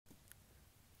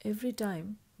Every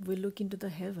time we look into the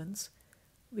heavens,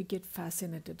 we get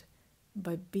fascinated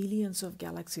by billions of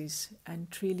galaxies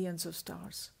and trillions of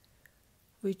stars,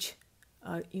 which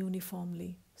are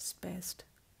uniformly spaced.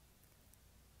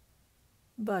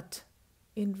 But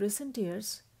in recent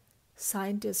years,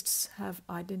 scientists have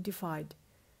identified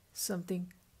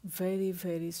something very,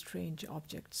 very strange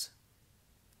objects.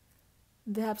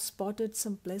 They have spotted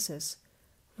some places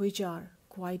which are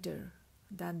quieter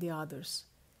than the others,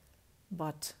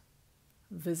 but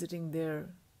visiting there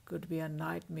could be a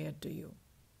nightmare to you.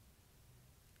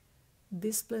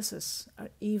 These places are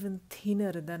even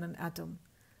thinner than an atom,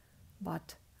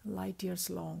 but light years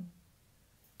long,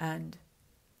 and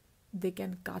they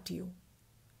can cut you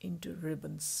into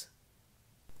ribbons.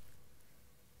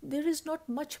 There is not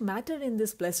much matter in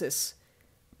these places,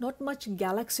 not much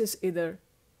galaxies either.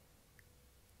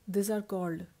 These are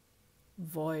called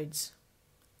voids.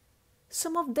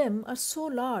 Some of them are so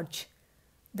large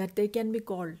that they can be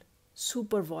called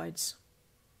supervoids.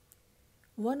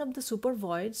 One of the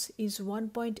supervoids is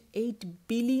 1.8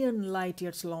 billion light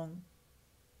years long.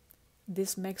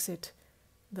 This makes it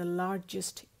the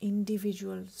largest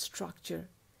individual structure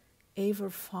ever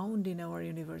found in our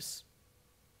universe.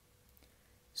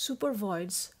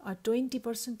 Supervoids are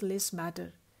 20% less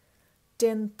matter,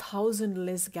 10,000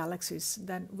 less galaxies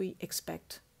than we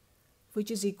expect, which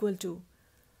is equal to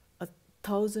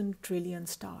 1,000 trillion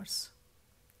stars.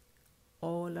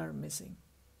 All are missing.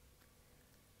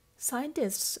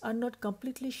 Scientists are not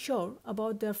completely sure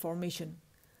about their formation,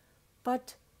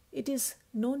 but it is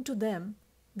known to them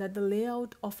that the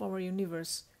layout of our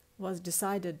universe was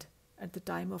decided at the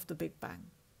time of the Big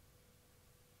Bang.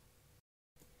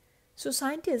 So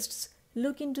scientists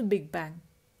look into Big Bang,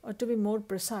 or to be more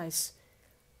precise,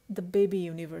 the baby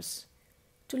universe,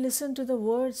 to listen to the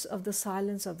words of the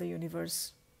silence of the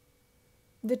universe.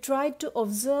 They tried to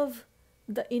observe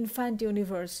the infant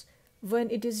universe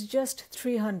when it is just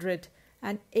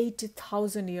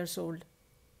 380,000 years old.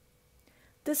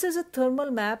 This is a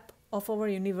thermal map of our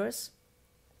universe.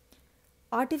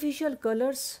 Artificial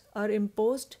colors are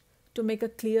imposed to make a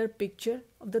clear picture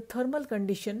of the thermal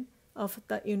condition of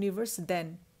the universe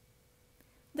then.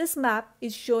 This map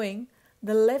is showing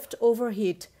the leftover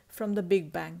heat from the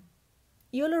Big Bang.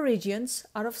 Yellow regions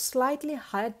are of slightly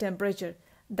higher temperature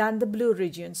than the blue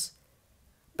regions.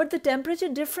 But the temperature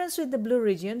difference with the blue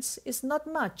regions is not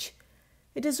much.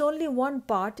 It is only 1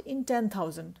 part in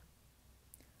 10,000.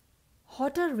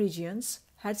 Hotter regions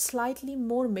had slightly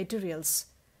more materials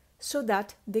so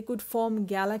that they could form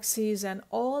galaxies and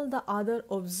all the other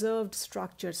observed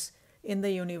structures in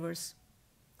the universe.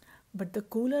 But the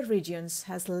cooler regions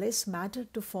has less matter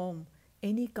to form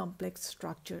any complex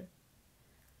structure.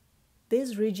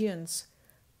 These regions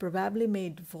probably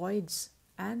made voids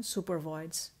and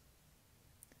supervoids.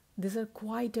 These are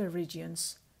quieter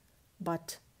regions,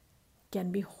 but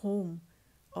can be home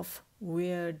of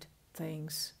weird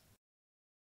things.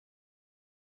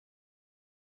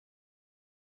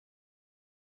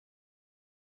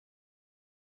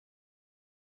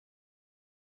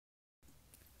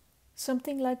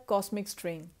 Something like cosmic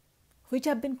string, which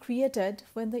have been created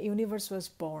when the universe was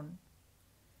born.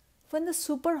 When the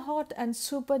super hot and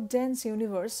super dense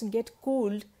universe get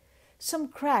cooled, some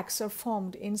cracks are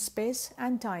formed in space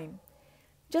and time.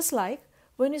 Just like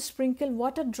when you sprinkle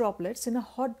water droplets in a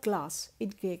hot glass,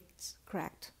 it gets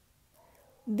cracked.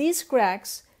 These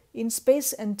cracks in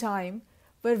space and time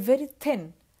were very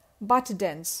thin but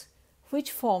dense,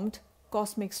 which formed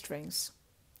cosmic strings.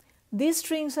 These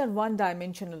strings are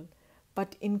one-dimensional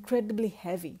but incredibly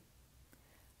heavy.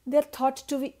 They are thought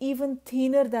to be even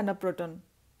thinner than a proton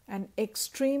and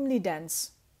extremely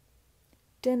dense.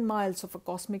 10 miles of a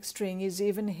cosmic string is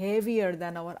even heavier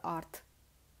than our Earth.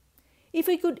 If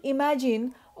we could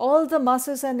imagine all the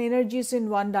masses and energies in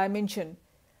one dimension,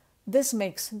 this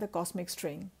makes the cosmic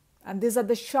string. And these are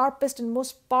the sharpest and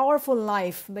most powerful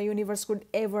knife the universe could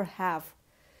ever have.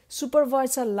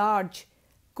 Supervoids are large,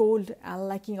 cold, and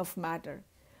lacking of matter,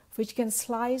 which can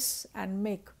slice and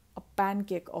make a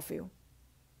pancake of you.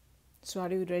 So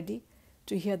are you ready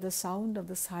to hear the sound of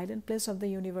the silent place of the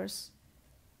universe?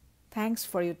 Thanks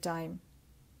for your time.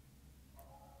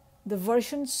 The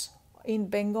versions in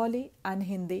Bengali and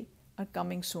Hindi are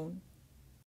coming soon.